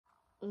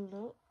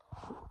look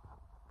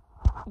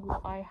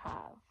what I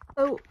have.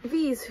 Oh,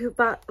 these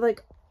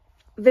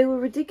they were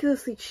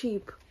ridiculously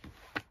cheap,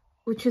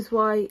 which is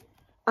why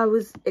I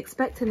was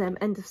expecting them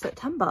end of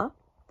September.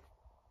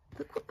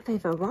 Look,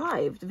 they've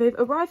arrived. They've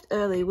arrived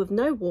early with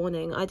no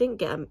warning. I didn't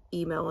get an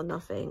email or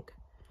nothing.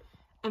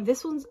 And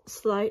this one's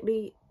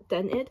slightly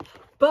dented,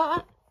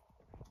 but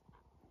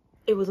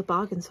it was a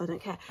bargain, so I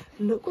don't care.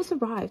 Look what's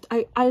arrived.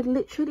 I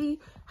literally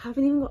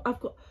haven't even got, I've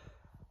got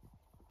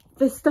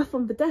this stuff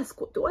on the desk.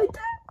 What do I do?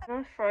 I'm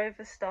gonna throw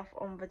the stuff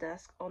on the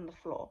desk on the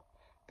floor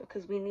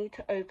because we need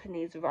to open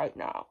these right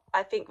now.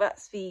 I think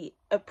that's the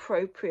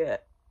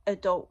appropriate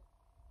adult,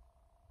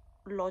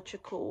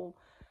 logical,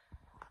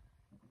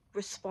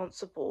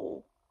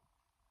 responsible,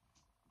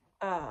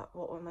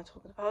 what am I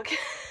talking about?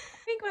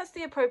 I think that's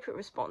the appropriate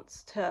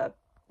response to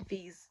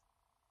these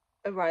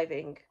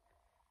arriving.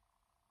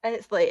 And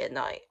it's late at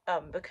night,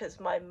 because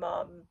my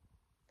mum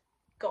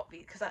got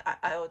these, because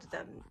I ordered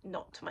them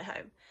not to my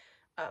home.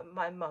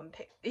 My mum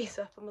picked these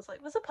up and was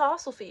like, there's a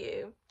parcel for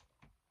you.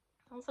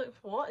 I was like,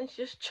 what? And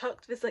she just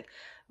chucked this like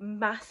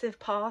massive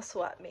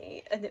parcel at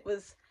me, and it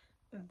was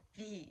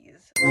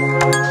these.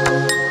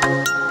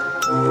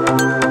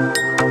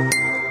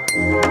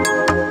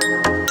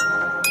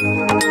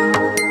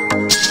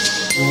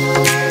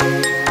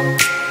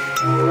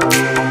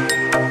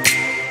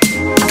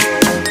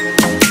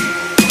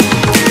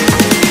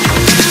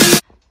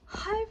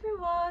 Hi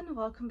everyone,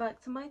 welcome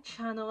back to my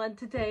channel, and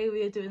today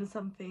we are doing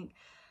something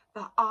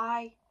that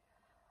I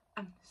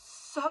am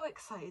so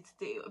excited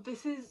to do.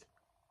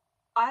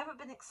 I haven't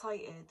been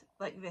excited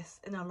like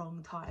this in a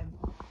long time.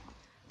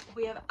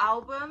 We have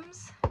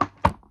albums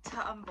to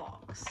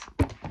unbox,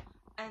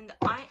 and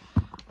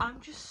I'm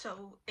just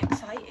so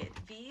excited.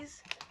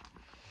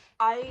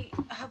 I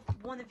have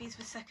one of these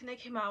the second they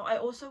came out. I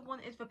also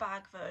wanted the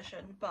bag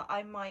version, but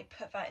I might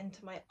put that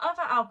into my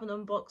other album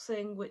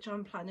unboxing, which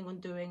I'm planning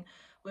on doing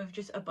with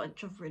just a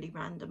bunch of really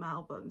random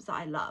albums that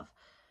I love.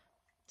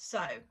 So,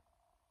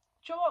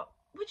 do you know what?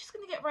 We're just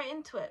going to get right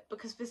into it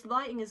because this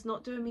lighting is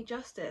not doing me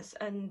justice,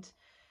 and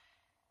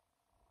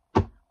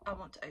I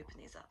want to open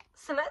these up.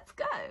 So let's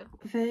go.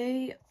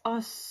 They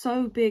are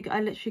so big,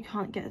 I literally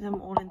can't get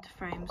them all into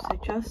frame. So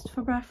just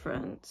for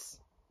reference,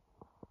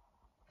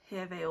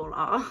 here they all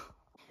are.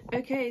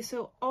 Okay,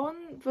 so on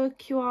the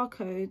QR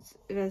codes,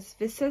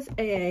 this says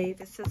AA,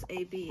 this says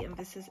AB, and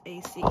this says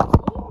AC.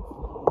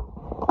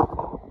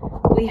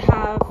 We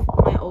have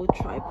my old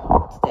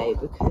tripod today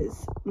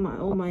because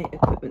all my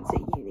equipment's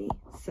at uni,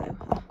 so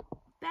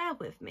bear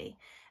with me.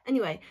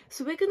 Anyway,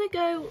 so we're gonna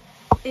go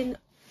in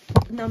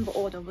number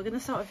order. We're gonna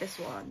start with this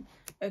one,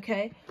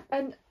 okay?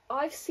 And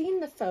I've seen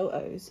the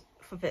photos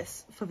for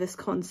this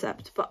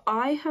concept, but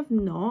I have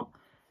not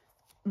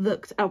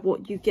looked at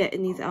what you get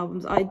in these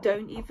albums. I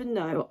don't even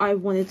know. I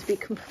wanted to be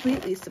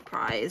completely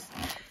surprised,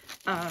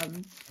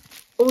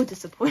 or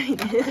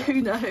disappointed.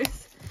 Who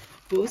knows?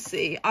 We'll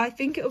see. I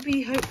think it'll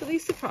be hopefully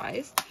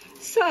surprised.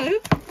 So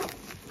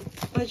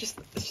let's just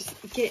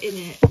get in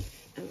it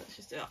and let's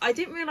just do it. I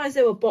didn't realize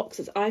they were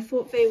boxes. I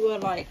thought they were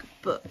like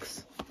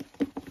books,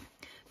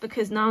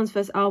 because Nayeon's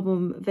first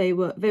album, they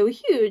were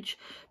huge,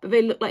 but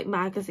they looked like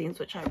magazines,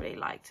 which I really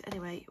liked.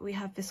 Anyway, we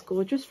have this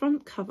gorgeous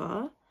front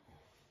cover.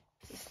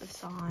 This is the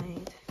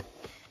side.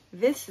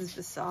 This is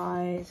the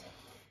side.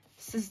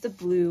 This is the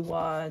blue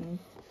one.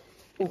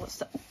 Oh, what's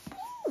that?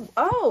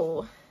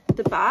 Oh,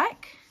 the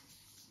back.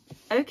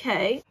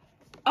 Okay.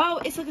 Oh,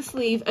 it's like a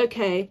sleeve.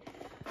 Okay.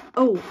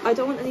 Oh, I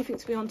don't want anything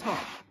to be on top.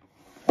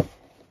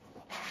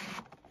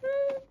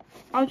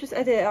 I'll just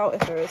edit it out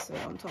if there is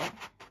something on top.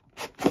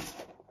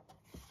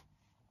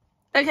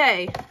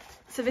 Okay,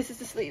 so this is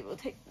the sleeve.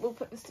 We'll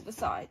put this to the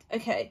side.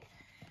 Okay,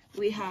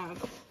 we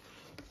have.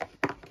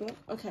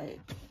 Okay,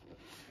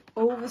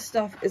 all the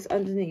stuff is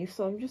underneath,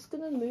 so I'm just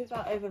gonna move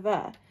that over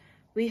there.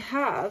 We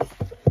have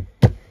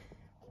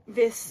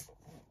this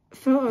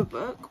photo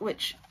book,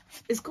 which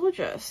is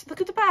gorgeous.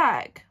 Look at the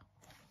back.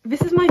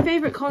 This is my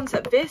favorite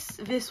concept.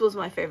 This was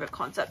my favorite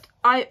concept.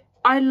 I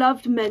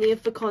loved many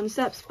of the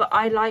concepts, but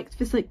I liked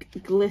this like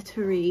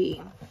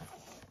glittery,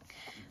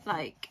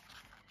 like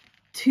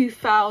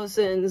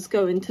 2000s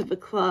going to the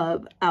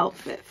club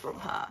outfit from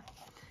her,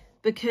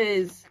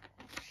 because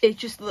it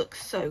just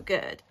looks so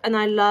good. And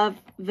I love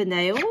the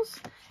nails.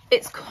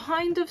 It's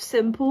kind of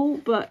simple,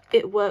 but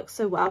it works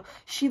so well.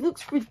 She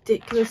looks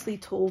ridiculously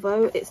tall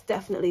though. It's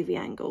definitely the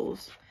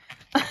angles.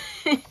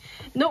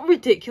 Not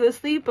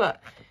ridiculously,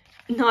 but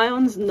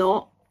Nayeon's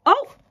not.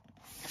 Oh,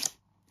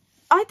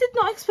 I did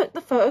not expect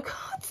the photo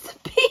cards to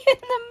be in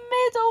the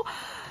middle.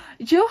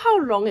 Do you know how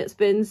long it's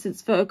been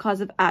since photo cards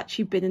have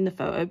actually been in the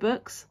photo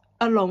books?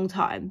 A long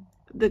time,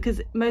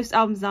 because most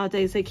albums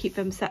nowadays, they keep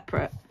them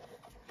separate.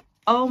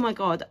 Oh my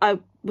god, I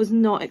was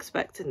not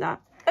expecting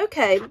that.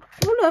 Okay,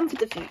 we'll learn for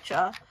the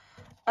future.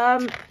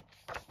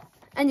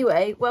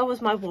 Anyway, where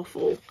was my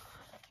waffle?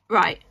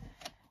 Right.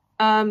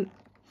 I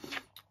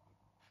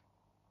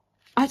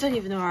don't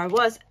even know where I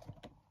was.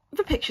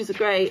 The pictures are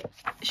great.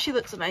 She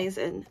looks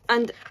amazing.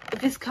 And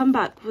this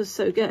comeback was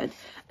so good.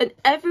 And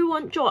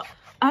everyone,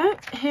 I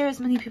don't hear as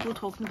many people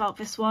talking about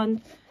this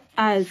one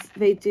as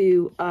they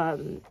do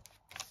her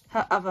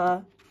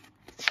other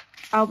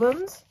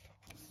albums,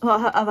 or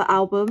her other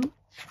album.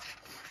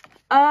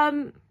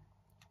 And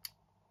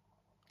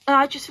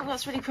I just think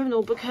that's really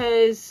criminal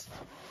because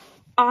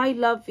I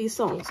love these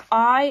songs.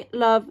 I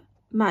love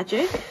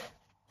Magic.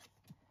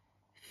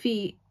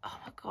 Oh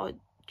my god,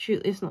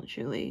 Julie, it's not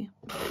Julie.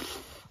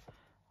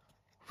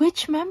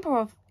 Which member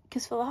of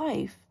Kiss for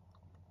Life?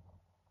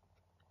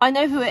 I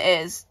know who it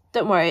is.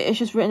 Don't worry, it's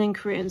just written in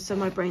Korean, so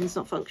my brain's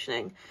not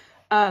functioning.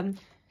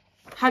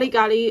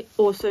 Haligali,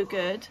 also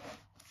good.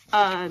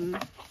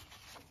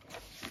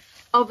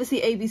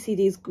 Obviously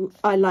ABCD is good.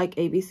 I like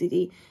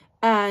ABCD,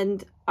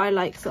 and I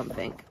like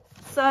Something.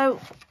 So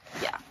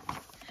yeah.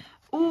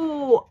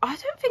 Oh, I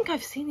don't think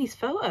I've seen these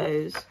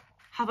photos.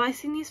 Have I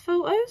seen these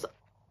photos?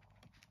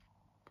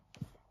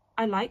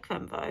 I like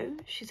them though.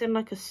 She's in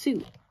like a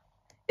suit.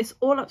 It's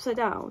all upside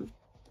down.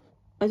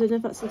 I don't know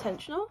if that's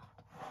intentional.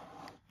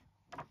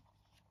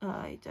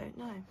 I don't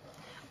know.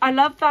 I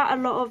love that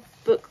a lot of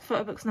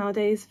photo books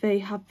nowadays, they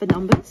have the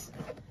numbers.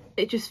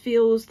 It just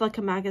feels like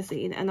a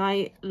magazine, and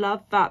I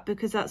love that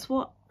because that's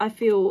what I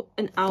feel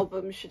an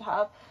album should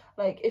have.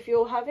 Like, if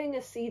you're having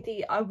a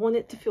CD, I want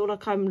it to feel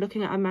like I'm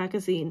looking at a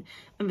magazine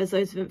and there's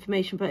loads of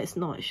information, but it's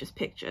not, it's just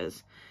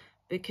pictures.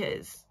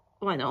 Because,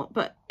 why not?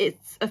 But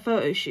it's a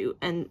photo shoot,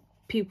 and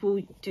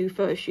people do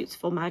photo shoots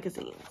for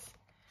magazines.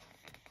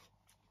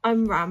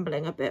 I'm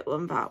rambling a bit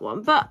on that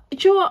one, but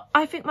do you know what?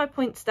 I think my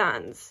point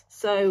stands,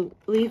 so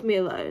leave me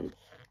alone.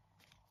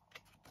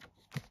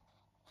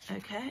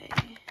 Okay.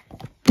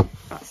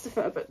 That's the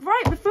photo book.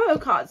 Right, the photo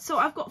cards. So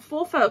I've got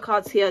 4 photo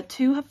cards here.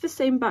 2 have the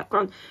same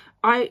background.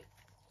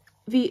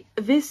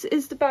 This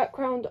is the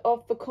background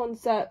of the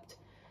concept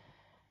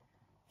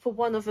for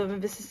one of them,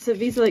 and so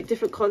these are like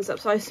different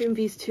concepts. So I assume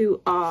these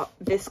 2 are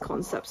this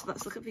concept. So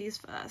let's look at these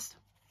first.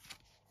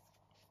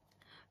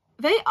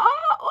 They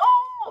are,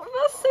 oh,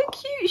 that's so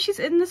cute. She's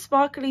in the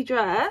sparkly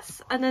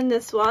dress, and then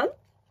this one.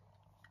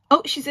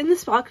 Oh, she's in the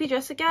sparkly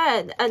dress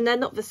again, and they're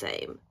not the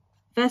same.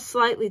 They're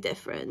slightly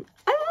different.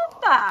 I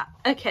love that.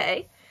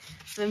 Okay,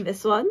 then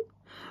this one.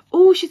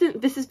 Oh,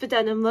 this is the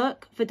denim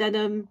look. The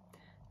denim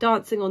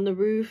dancing on the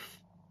roof.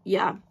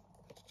 Yeah,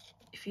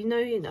 if you know,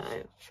 you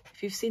know.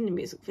 If you've seen the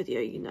music video,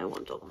 you know what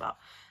I'm talking about.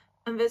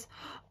 And this,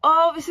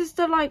 oh, this is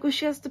the like where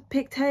she has the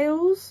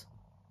pigtails.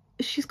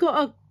 She's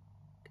got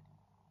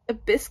a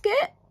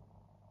biscuit.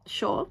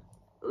 Sure,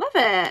 love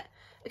it.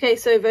 Okay,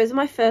 so those are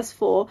my first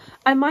 4.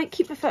 I might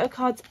keep the photo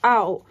cards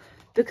out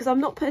because I'm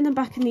not putting them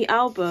back in the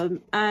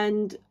album,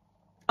 and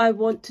I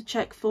want to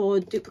check for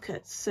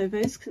duplicates. So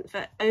those can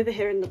fit over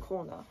here in the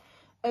corner.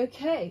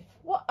 Okay,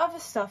 what other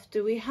stuff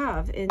do we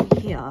have in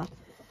here?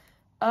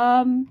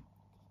 Oh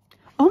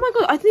my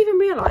god, I didn't even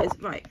realise.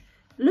 Right,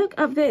 look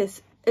at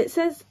this. It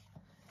says,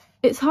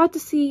 it's hard to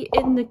see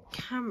in the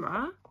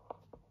camera,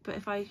 but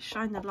if I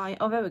shine the light,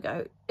 oh, there we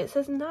go. It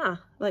says Na,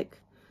 like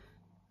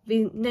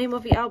the name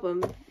of the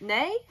album.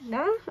 Na?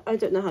 I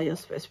don't know how you're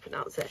supposed to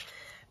pronounce it.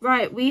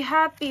 Right, we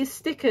have these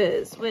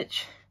stickers,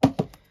 which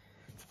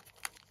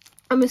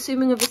I'm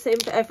assuming are the same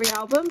for every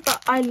album,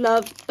 but I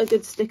love a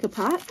good sticker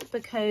pack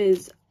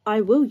because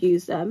I will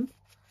use them.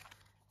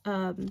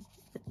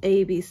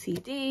 A, B, C,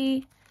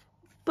 D,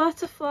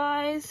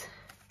 butterflies,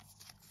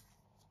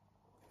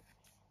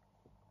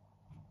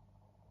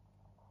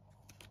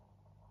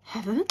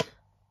 heaven,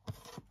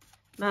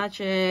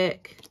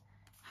 magic,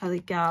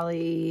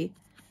 Haligali,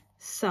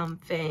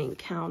 something,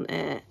 count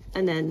it,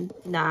 and then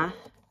Na,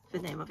 the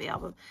name of the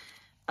album.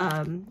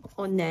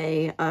 Or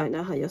Nay, I don't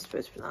know how you're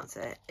supposed to pronounce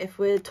it. If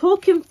we're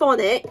talking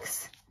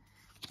phonics,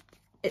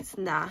 it's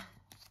Na.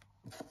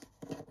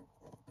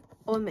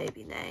 Or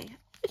maybe Nay.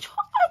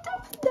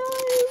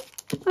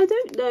 I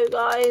don't know,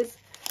 guys.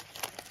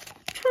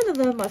 I'm trying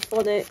to learn my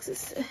phonics.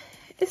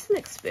 It's an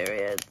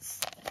experience.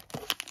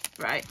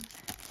 Right.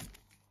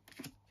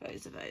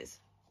 Those are those.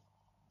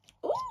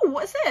 Oh,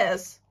 what's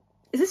this?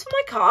 Is this for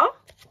my car?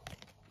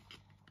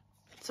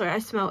 Sorry, I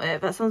smelled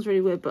it. That sounds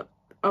really weird, but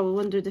I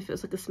wondered if it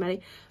was like a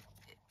smelly.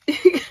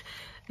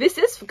 This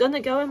is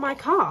gonna go in my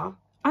car.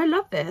 I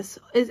love this.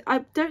 I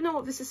don't know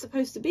what this is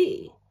supposed to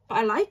be, but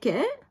I like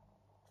it.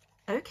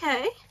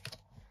 Okay,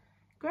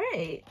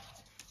 great.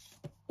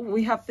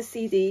 We have the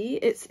CD.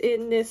 It's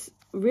in this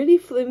really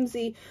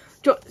flimsy.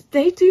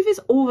 They do this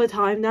all the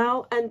time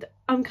now, and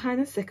I'm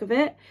kind of sick of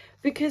it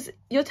because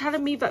you're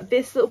telling me that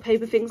this little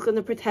paper thing's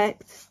gonna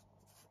protect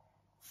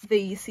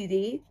the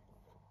CD.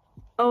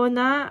 Oh, and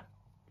that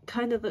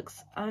kind of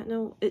looks, I don't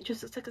know, it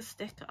just looks like a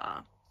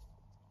sticker.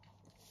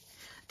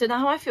 Don't know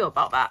how I feel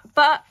about that,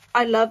 but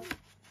I love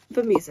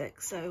the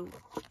music, so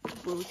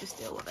we'll just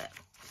deal with it.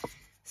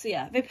 So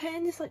yeah, they're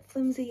putting this like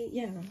flimsy,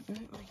 yeah, I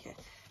don't like it.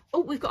 Oh,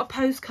 we've got a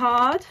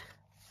postcard.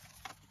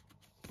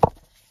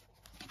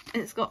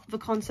 And it's got the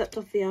concept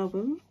of the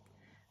album.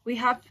 We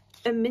have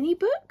a mini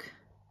book.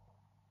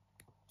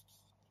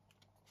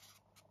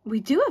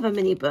 We do have a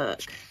mini book.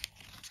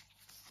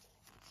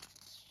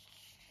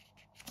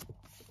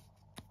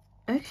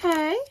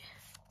 Okay.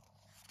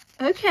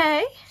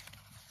 Okay.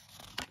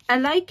 I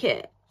like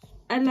it.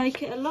 I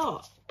like it a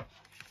lot.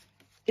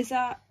 Is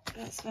that,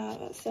 that's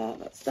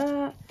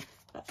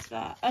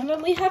that. And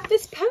then we have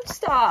this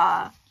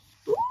poster.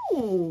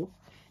 Ooh,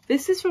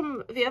 this is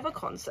from the other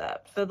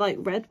concept, the like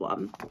red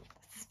one.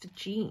 This is the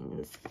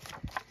jeans.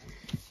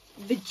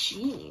 The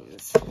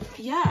jeans.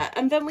 Yeah,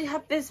 and then we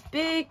have this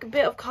big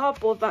bit of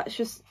cardboard that's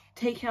just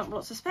taking up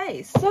lots of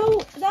space.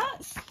 So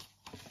that's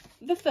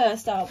the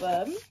first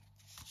album.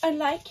 I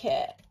like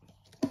it.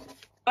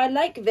 I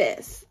like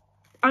this.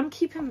 I'm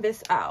keeping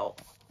this out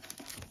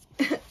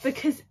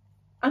because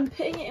I'm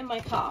putting it in my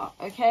car,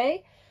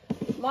 okay?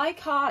 My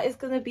car is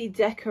going to be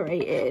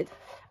decorated.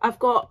 I've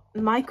got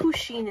Michael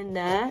Sheen in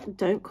there,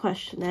 don't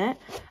question it.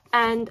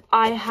 And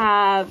I'm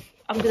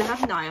going to have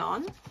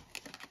Nayeon.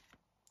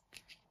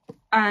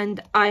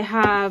 And I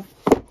have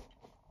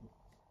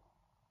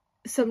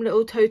some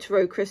little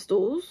Totoro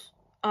crystals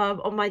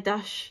on my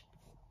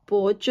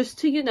dashboard, just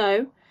to, you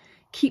know,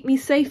 keep me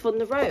safe on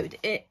the road.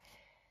 It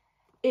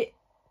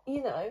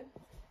you know,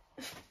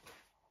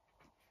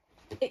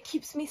 it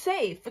keeps me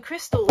safe. The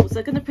crystals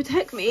are going to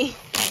protect me.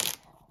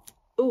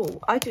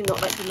 Oh, I do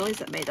not like the noise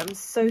that made. I'm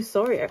so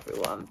sorry,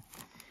 everyone.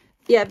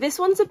 Yeah, this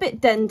one's a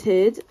bit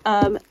dented.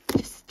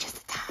 Just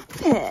a tad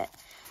bit.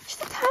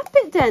 Just a tad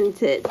bit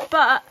dented.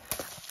 But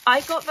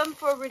I got them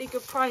for a really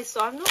good price,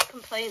 so I'm not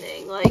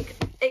complaining. Like,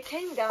 it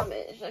came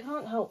damaged. I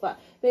can't help that.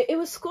 But it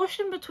was squashed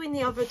in between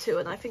the other two,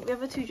 and I think the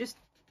other two just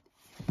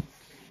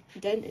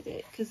dented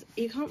it, because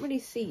you can't really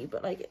see,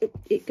 but like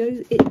it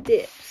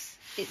dips.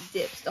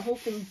 The whole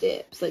thing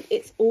dips. Like,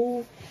 it's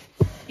all,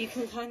 you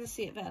can kind of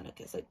see it there. Look,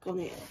 it's like gone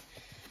in.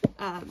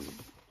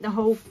 The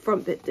whole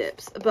front bit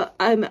dips, but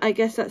I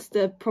guess that's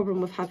the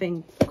problem with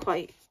having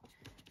quite,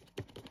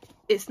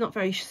 it's not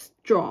very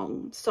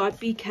strong, so I'd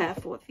be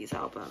careful with these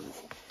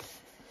albums.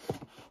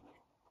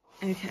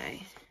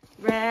 Okay,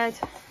 red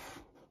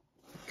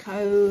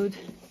code.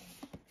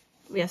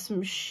 We have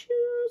some shoes.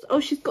 Oh,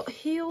 she's got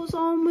heels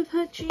on with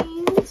her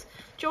jeans.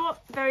 Do you know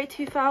what? Very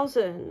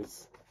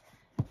 2000s.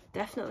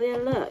 Definitely a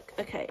look.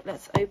 Okay,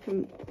 let's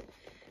open.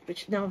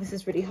 Which now this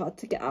is really hard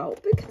to get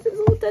out because it's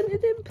all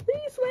dented in.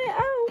 Please wear it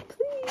out,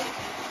 please.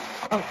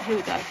 Oh, here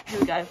we go. Here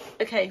we go.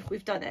 Okay,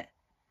 we've done it.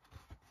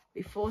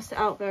 We forced it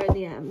out there in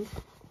the end.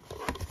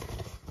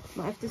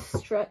 Might have to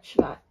stretch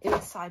that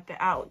inside bit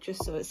out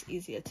just so it's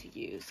easier to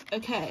use.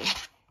 Okay.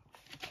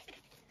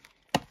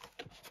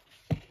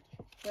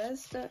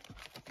 Where's the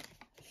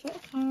photo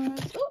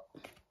cards? Oh.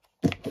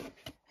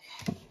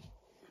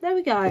 There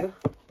we go.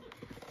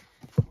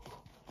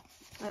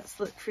 Let's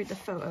look through the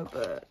photo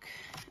book.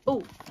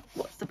 Oh,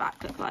 what's the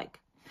back look like?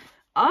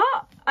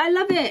 Ah, I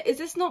love it. Is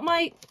this not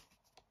my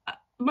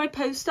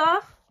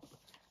poster?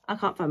 I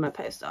can't find my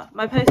poster.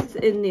 My poster's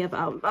in the other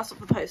album. That's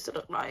what the poster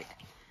looked like.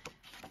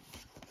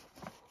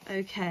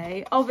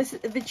 Okay. Oh, this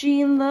is the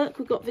jean look.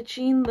 We've got the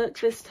jean look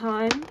this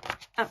time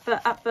at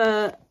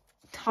the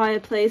tire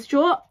place. Do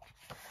you know what?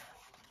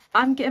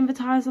 I'm getting the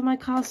tires on my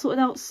car sorted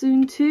out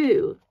soon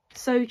too.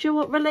 So do you know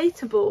what?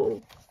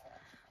 Relatable.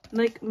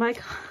 Like my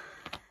car.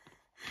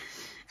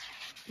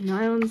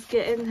 Nayeon's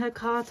getting her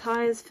car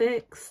tires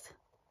fixed.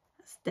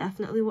 That's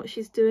definitely what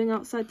she's doing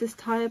outside this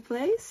tire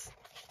place.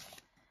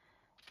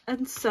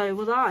 And so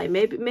will I.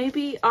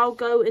 Maybe I'll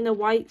go in a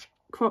white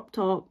crop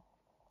top.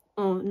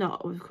 Oh,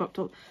 not with crop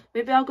top.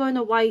 Maybe I'll go in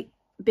a white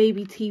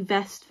baby tee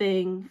vest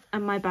thing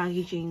and my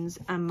baggy jeans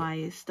and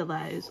my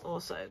stilettos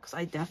also, because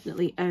I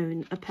definitely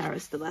own a pair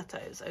of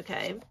stilettos,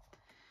 okay?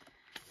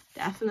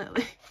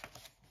 Definitely.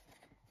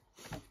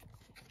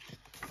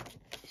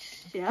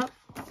 Yep.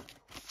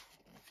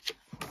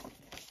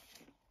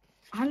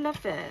 I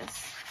love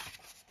this.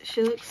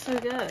 She looks so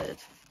good.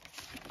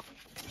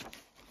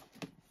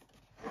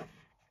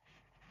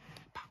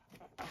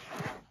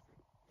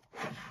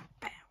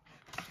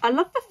 I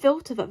love the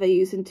filter that they're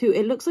using too.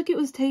 It looks like it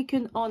was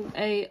taken on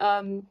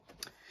a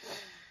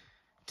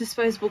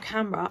disposable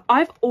camera.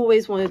 I've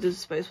always wanted a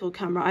disposable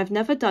camera. I've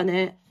never done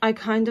it. I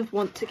kind of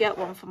want to get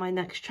one for my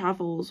next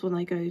travels when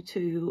I go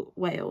to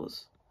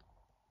Wales.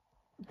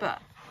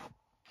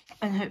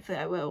 And hopefully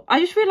I will. I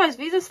just realised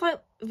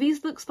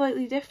these look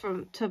slightly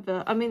different to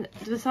the, I mean,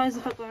 besides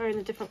the fact that they're in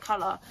a different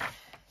colour,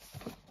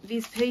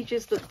 these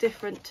pages look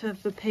different to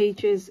the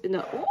pages in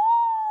the,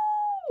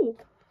 ooh!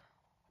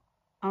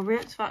 I'll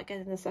react to that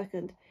again in a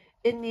second.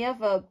 In the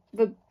other,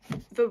 the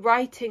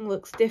writing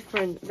looks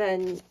different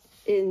than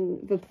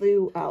in the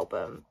blue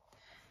album.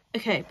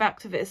 Okay, back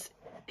to this.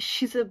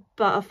 She's a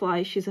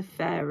butterfly, she's a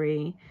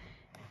fairy.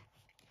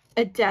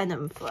 A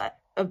denim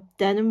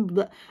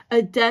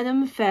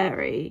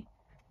fairy.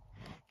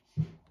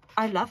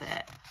 I love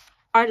it.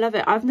 I love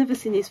it. I've never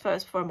seen these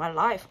photos before in my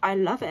life. I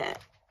love it.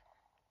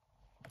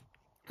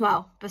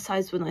 Well,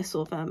 besides when I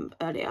saw them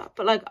earlier.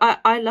 But like,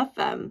 I love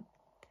them.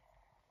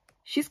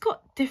 She's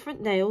got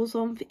different nails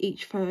on for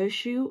each photo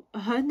shoot.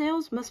 Her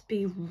nails must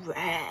be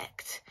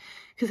wrecked.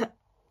 Because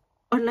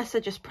unless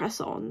they're just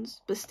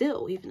press-ons. But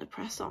still, even a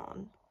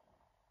press-on.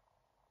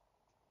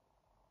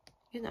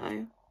 You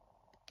know.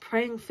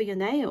 Praying for your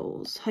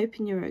nails.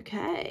 Hoping you're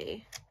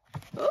okay.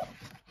 Oh,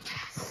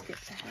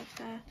 skipped ahead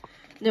there.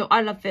 No,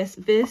 I love this.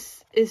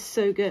 This is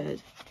so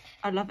good.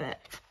 I love it.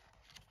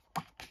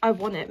 I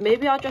want it.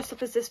 Maybe I'll dress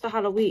up as this for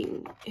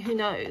Halloween. Who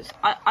knows?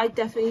 I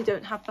definitely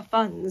don't have the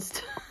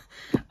funds.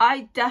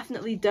 I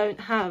definitely don't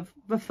have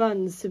the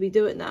funds to be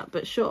doing that,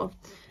 but sure.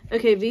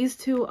 Okay, these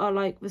two are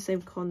like the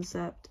same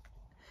concept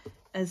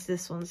as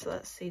this one. So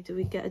let's see. Do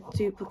we get a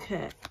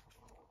duplicate?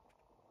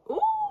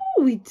 Oh,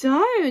 we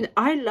don't.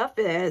 I love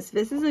this.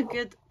 This is a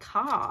good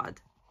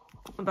card.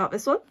 About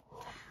this one?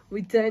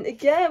 We don't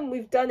again.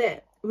 We've done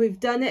it. We've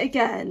done it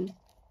again.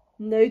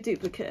 No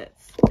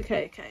duplicates.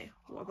 Okay.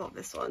 What about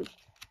this one?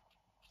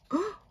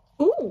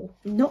 Oh,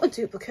 not a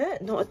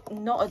duplicate. Not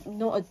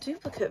a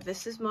duplicate.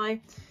 This is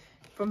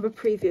from the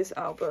previous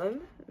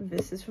album.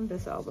 This is from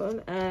this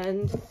album,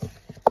 and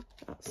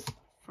that's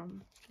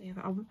from the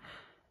other album.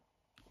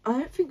 I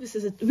don't think this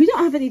is we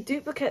don't have any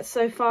duplicates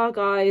so far,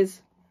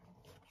 guys.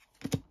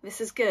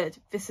 This is good.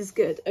 This is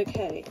good.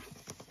 Okay.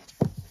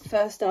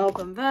 First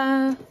album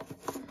there.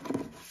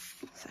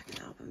 Second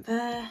album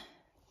there.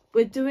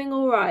 We're doing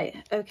all right.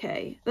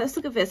 Okay, let's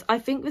look at this. I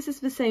think this is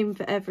the same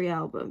for every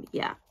album.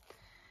 Yeah.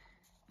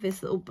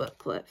 This little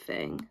booklet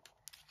thing.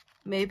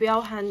 Maybe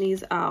I'll hand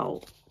these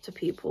out to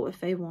people if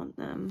they want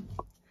them,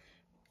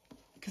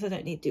 because I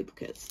don't need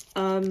duplicates.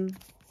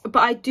 But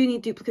I do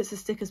need duplicates of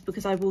stickers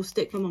because I will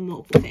stick them on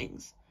multiple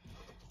things.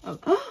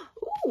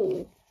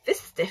 Oh,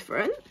 this is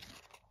different.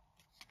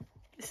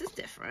 This is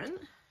different.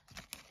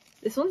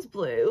 This one's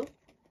blue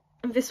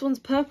and this one's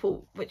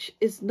purple, which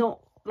is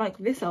not like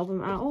this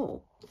album at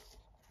all.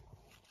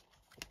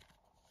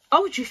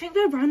 Oh, do you think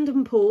they're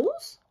random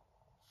pulls?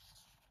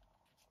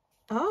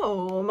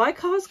 Oh, my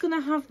car's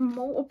gonna have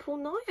multiple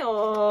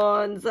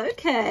Nayeons.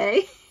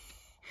 Okay.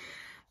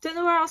 Don't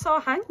know where else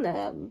I'll hang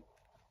them.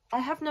 I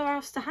have nowhere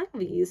else to hang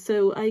these,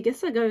 so I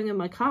guess they're going in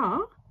my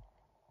car.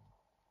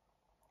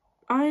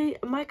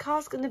 My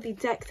car's gonna be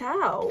decked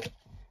out.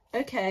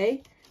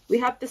 Okay. We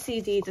have the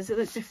CD. Does it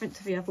look different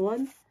to the other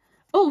one?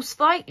 Oh,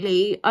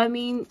 slightly. I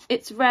mean,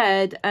 it's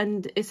red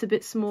and it's a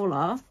bit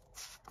smaller.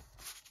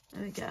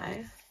 There we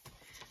go.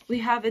 We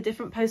have a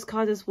different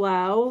postcard as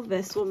well.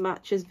 This one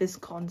matches this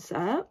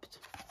concept.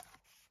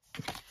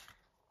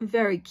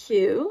 Very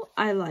cute.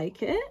 I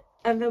like it.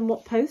 And then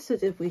what poster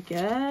did we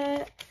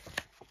get?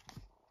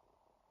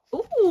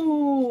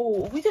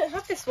 Ooh, we don't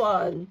have this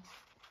one.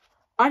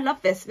 I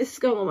love this. This is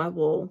going on my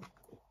wall.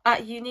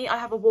 At uni, I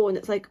have a wall and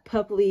it's like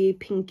purpley,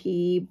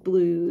 pinky,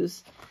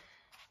 blues.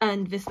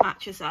 And this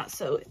matches that,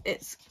 so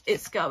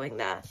it's going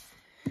there.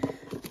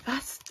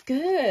 That's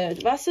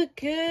good. That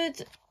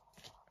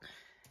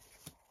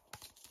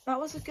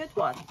was a good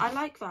one. I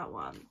like that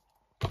one.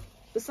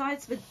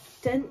 Besides the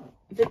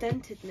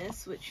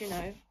dentedness, which, you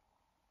know,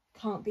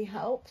 can't be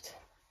helped.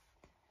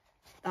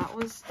 That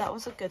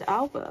was a good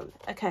album.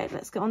 Okay,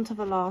 let's get on to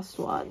the last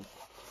one.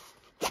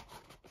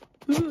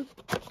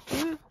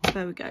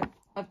 There we go.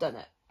 I've done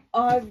it.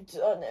 I've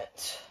done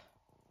it.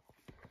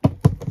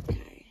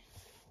 Okay.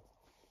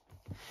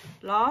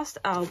 Last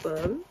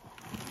album,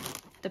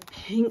 the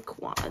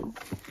pink one,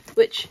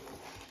 which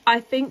I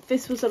think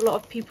this was a lot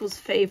of people's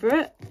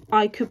favourite.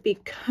 I could be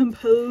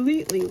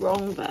completely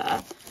wrong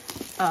there.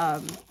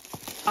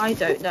 I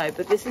don't know,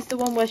 but this is the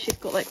one where she's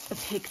got like the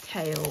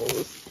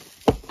pigtails,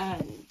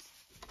 and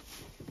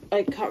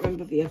I can't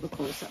remember the other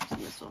concepts in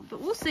this one,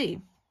 but we'll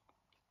see.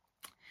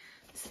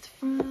 This is the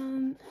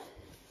front.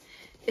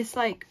 It's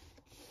like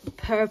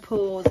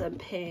purples and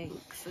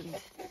pinks, and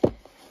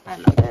I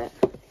love it.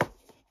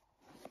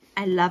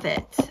 I love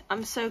it.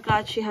 I'm so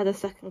glad she had a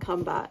second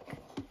comeback.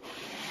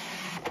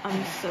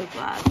 I'm so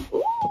glad.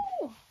 Ooh.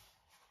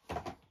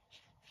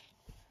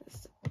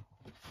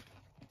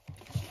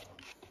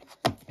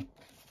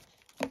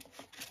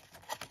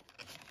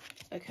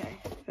 Okay,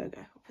 there we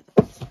go. We'll put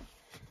that aside.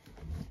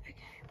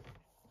 Okay.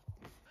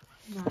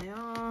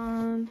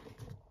 Nayeon.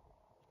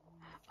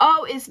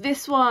 Oh, it's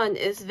this one.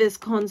 It's this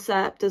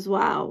concept as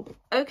well.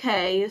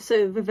 Okay,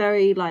 so the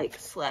very like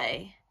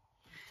sleigh.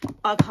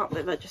 I can't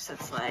believe I just said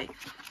sleigh.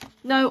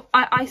 No,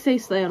 I say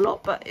sleigh a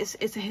lot, but it's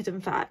a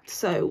hidden fact,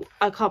 so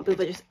I can't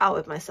believe I just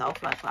outed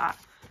myself like that.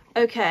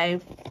 Okay.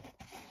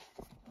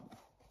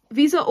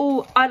 These are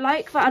all, I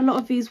like that a lot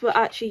of these were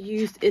actually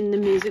used in the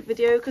music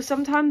video, because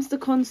sometimes the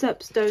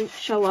concepts don't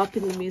show up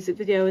in the music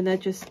video and they're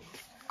just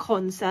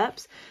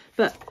concepts,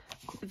 but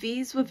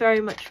these were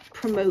very much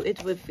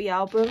promoted with the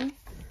album,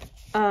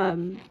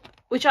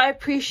 which I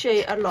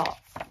appreciate a lot,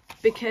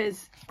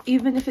 because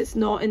even if it's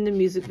not in the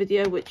music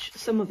video, which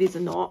some of these are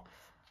not,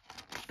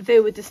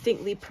 they were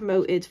distinctly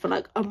promoted for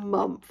like a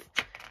month.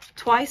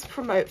 Twice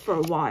promote for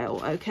a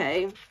while,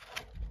 okay?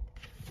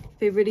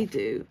 They really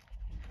do.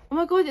 Oh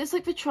my god, it's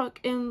like the truck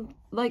in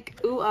like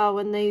ooh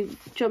when they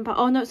jump out.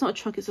 Oh no, it's not a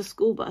truck, it's a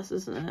school bus,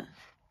 isn't it?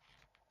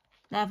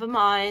 Never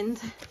mind.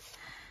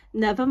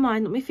 Never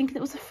mind, not me thinking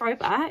it was a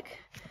throwback.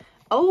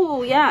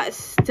 Oh yeah,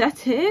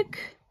 aesthetic.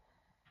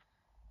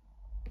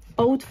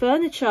 Old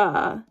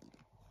furniture.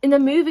 In a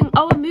moving,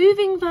 oh, a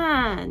moving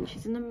van.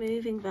 She's in a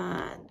moving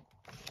van.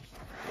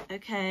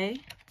 Okay.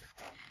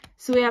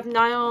 So we have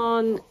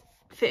Nayeon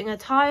fitting her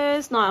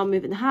tyres, Nayeon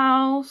moving the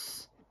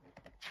house.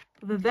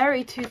 The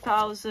very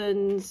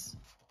 2000s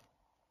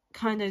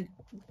kind of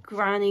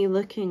granny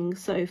looking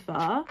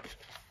sofa.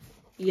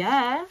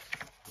 Yeah.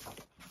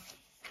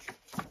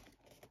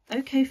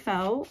 Okay,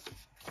 felt.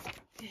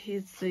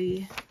 Here's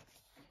the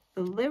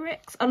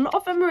lyrics. A lot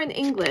of them are in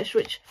English,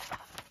 which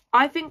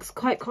I think is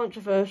quite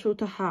controversial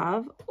to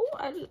have.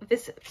 Oh,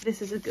 this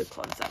is a good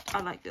concept.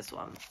 I like this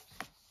one.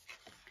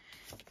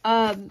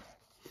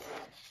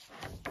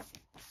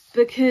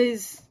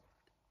 Because,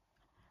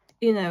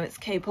 you know, it's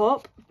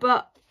K-pop,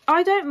 but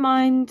I don't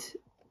mind,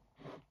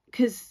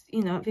 because,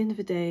 you know, at the end of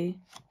the day,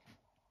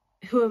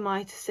 who am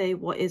I to say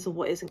what is or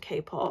what isn't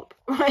K-pop,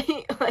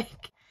 right?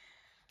 Like,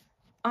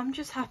 I'm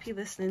just happy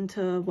listening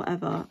to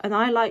whatever, and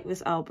I like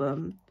this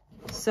album,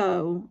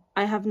 so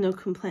I have no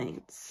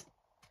complaints.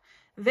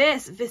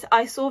 This,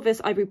 I saw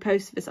this, I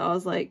reposted this, I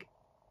was like,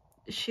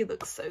 she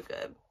looks so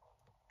good.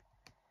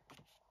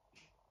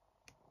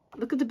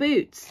 Look at the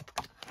boots.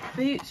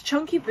 Boots,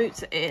 chunky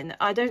boots are in.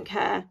 I don't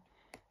care.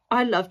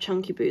 I love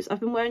chunky boots. I've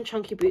been wearing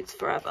chunky boots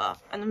forever,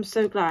 and I'm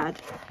so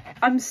glad.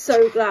 I'm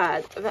so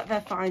glad that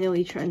they're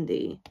finally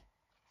trendy.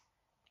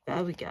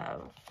 There we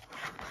go.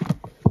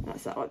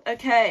 That's that one.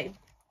 Okay.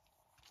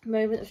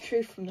 Moment of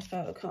truth from the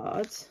photo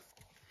cards.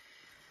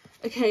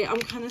 Okay,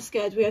 I'm kind of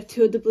scared. We have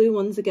two of the blue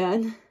ones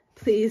again.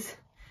 Please.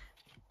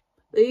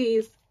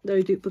 Please.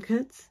 No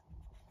duplicates.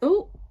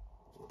 Oh.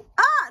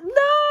 Ah,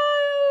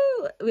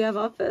 no! We have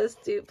our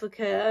first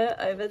duplicate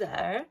over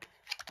there.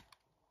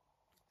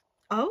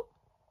 Oh.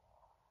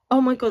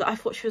 Oh my god, I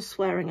thought she was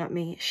swearing at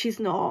me. She's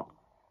not.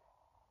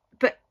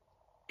 But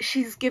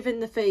she's given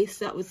the face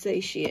that would say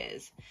she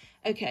is.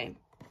 Okay.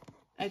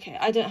 Okay,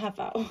 I don't have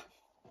that one.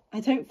 I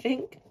don't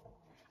think.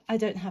 I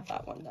don't have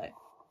that one though.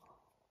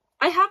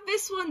 I have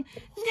this one.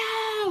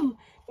 No!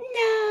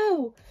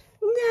 No!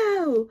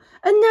 No!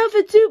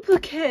 Another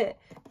duplicate!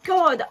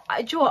 God,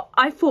 I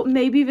thought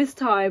maybe this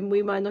time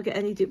we might not get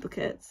any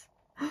duplicates.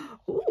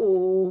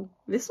 Ooh,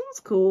 this one's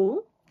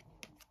cool.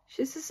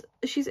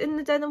 She's in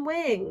the denim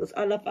wings.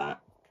 I love that.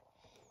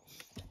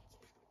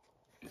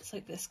 It's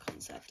like this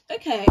concept.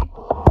 Okay.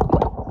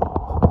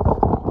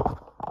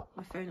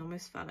 My phone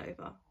almost fell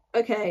over.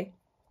 Okay.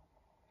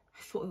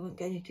 I thought we wouldn't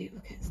get any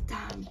duplicates.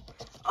 Damn.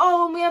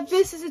 Oh, and we have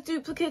this as a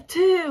duplicate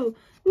too.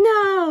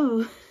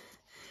 No.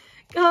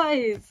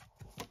 Guys.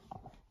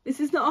 This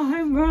is not a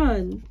home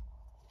run.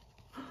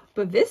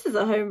 But this is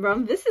a home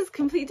run. This is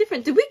completely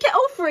different. Did we get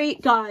all three?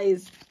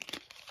 Guys.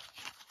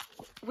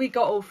 We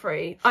got all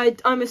three.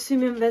 I'm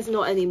assuming there's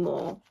not any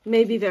more.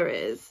 Maybe there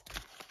is.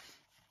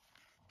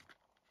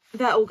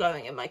 They're all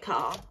going in my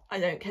car. I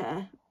don't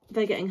care.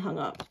 They're getting hung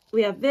up.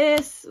 We have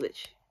this,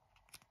 which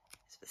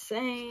is the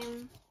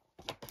same.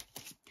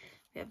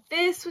 We have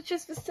this, which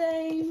is the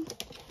same.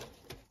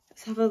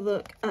 Let's have a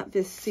look at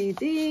this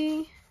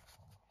CD.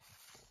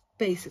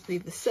 Basically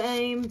the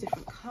same,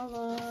 different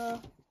colour.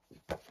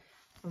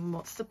 And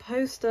what's the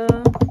poster?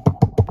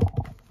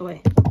 Oh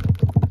wait.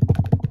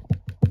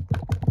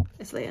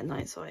 It's late at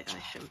night, so I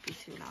shouldn't be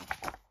too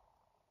loud.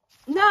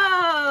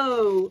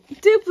 No!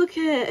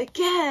 Duplicate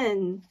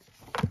again!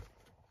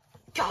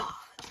 God!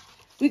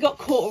 We got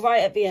caught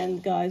right at the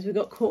end, guys. We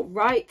got caught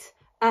right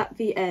at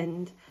the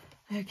end.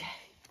 Okay.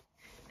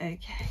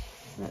 Okay.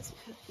 Let's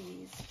put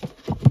these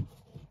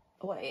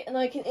away. And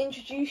I can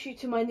introduce you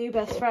to my new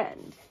best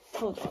friend.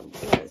 Hold on.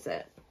 Where is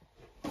it?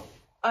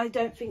 I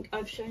don't think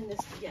I've shown this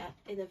yet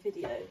in a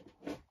video.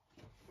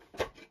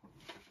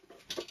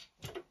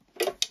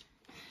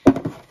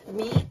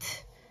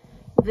 Meet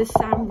the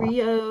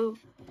Sanrio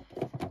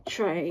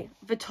tray.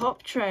 The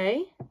top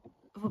tray,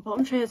 the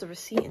bottom tray has a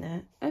receipt in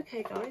it.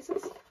 Okay, guys,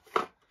 let's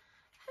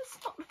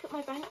not look at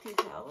my bank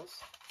details.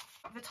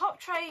 The top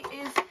tray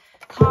is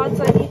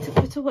cards I need to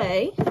put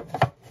away.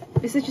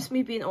 This is just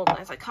me being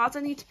organised. Like cards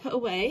I need to put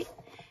away.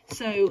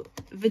 So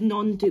the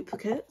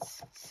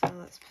non-duplicates. So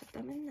let's put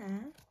them in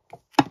there.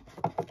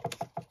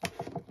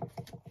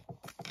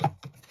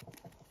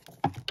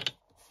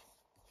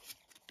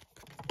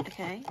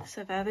 Okay,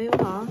 so there they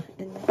are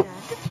in there.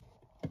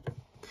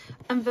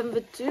 And then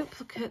the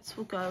duplicates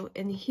will go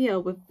in here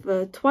with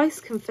the Twice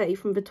confetti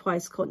from the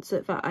Twice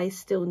concert that I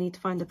still need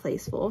to find a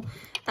place for.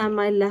 And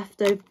my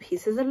leftover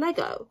pieces of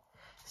Lego.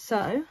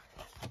 So,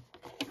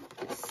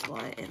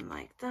 slide it in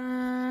like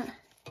that.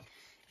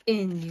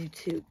 In you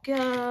two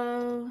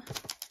go.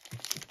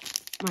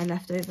 My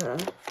leftover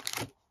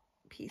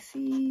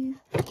PCs.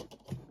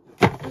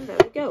 And there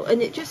we go.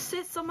 And it just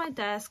sits on my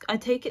desk. I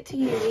take it to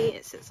uni.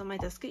 It sits on my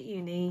desk at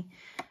uni.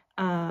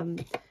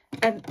 And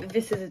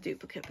this is a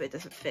duplicate, but it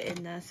doesn't fit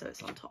in there, so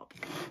it's on top.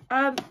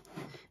 And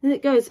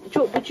it goes.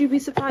 Would you be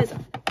surprised?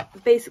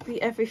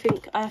 Basically everything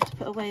I have to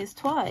put away is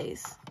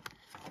Twice.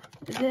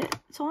 Is it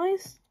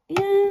Twice?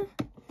 Yeah.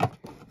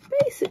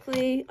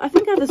 Basically, I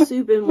think I have a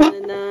Subin one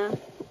in there.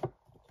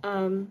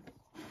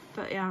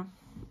 But yeah.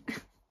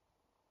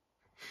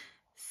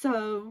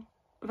 So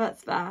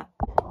that's that.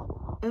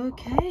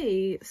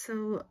 Okay,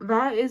 so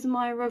that is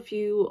my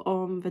review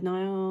on the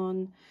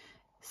Nayeon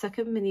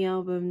second mini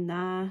album,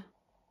 Na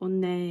or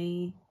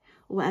Nay,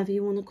 or whatever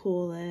you want to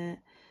call it.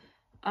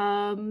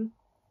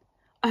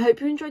 I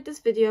hope you enjoyed this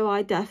video.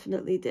 I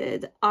definitely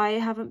did. I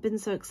haven't been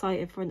so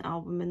excited for an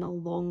album in a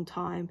long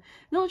time.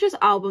 Not just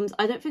albums.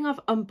 I don't think I've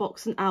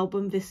unboxed an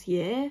album this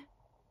year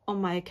on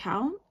my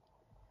account.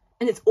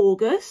 And it's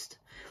August,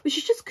 which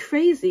is just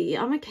crazy.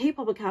 I'm a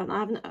K-pop account and I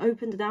haven't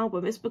opened an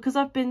album. It's because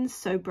I've been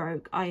so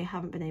broke. I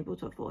haven't been able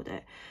to afford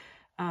it.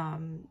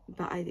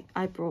 But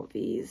I brought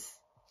these.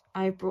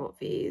 I brought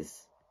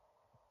these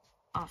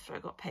after I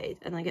got paid.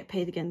 And I get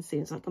paid again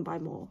soon so I can buy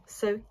more.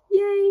 So,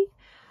 yay!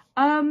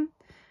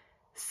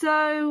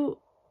 So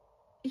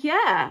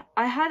yeah,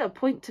 I had a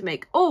point to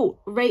make. Oh,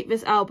 rate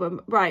this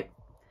album. Right,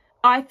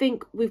 I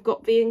think we've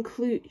got the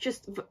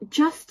just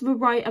the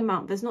right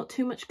amount. There's not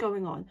too much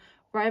going on.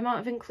 Right amount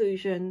of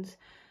inclusions.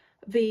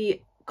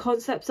 The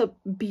concepts are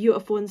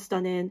beautiful and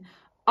stunning.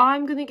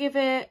 I'm gonna give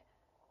it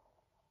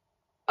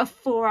a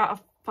 4 out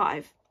of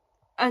 5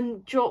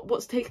 and drop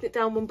what's taking it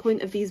down 1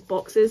 point of these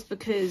boxes,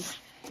 because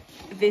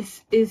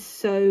this is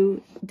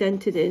so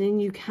dented in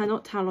and you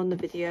cannot tell on the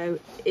video.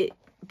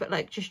 But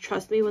like, just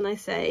trust me when I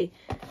say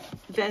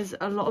there's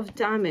a lot of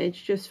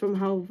damage just from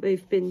how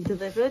they've been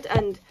delivered,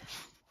 and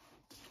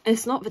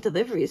it's not the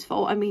delivery's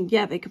fault. I mean,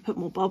 yeah, they could put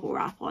more bubble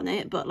wrap on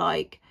it, but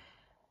like,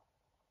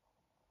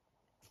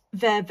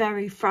 they're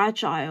very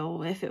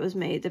fragile. If it was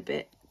made a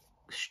bit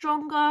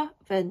stronger,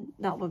 then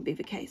that wouldn't be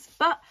the case.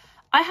 But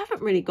I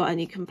haven't really got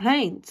any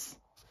complaints.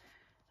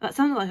 That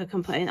sounded like a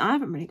complaint. I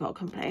haven't really got a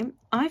complaint.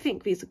 I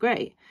think these are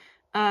great.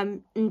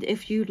 And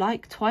if you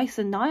like Twice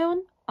and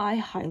Nayeon, I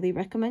highly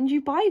recommend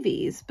you buy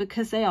these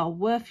because they are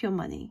worth your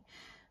money.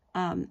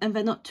 And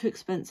they're not too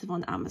expensive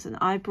on Amazon.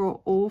 I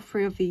bought all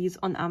 3 of these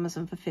on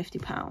Amazon for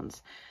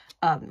 £50,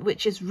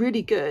 which is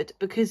really good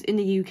because in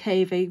the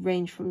UK they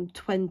range from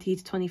 £20 to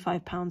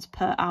 £25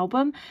 per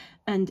album.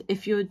 And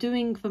if you're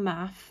doing the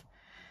math,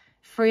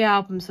 3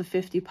 albums for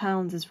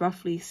 £50 is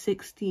roughly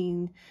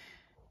 £16,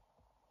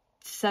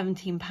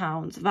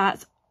 £17.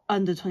 That's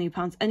under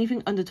 £20.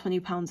 Anything under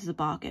 £20 is a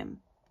bargain.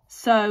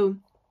 So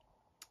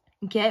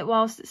get it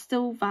whilst it's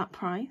still that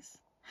price.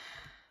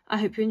 I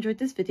hope you enjoyed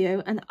this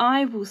video and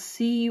I will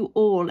see you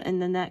all in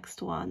the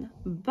next one.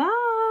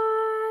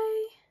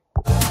 Bye!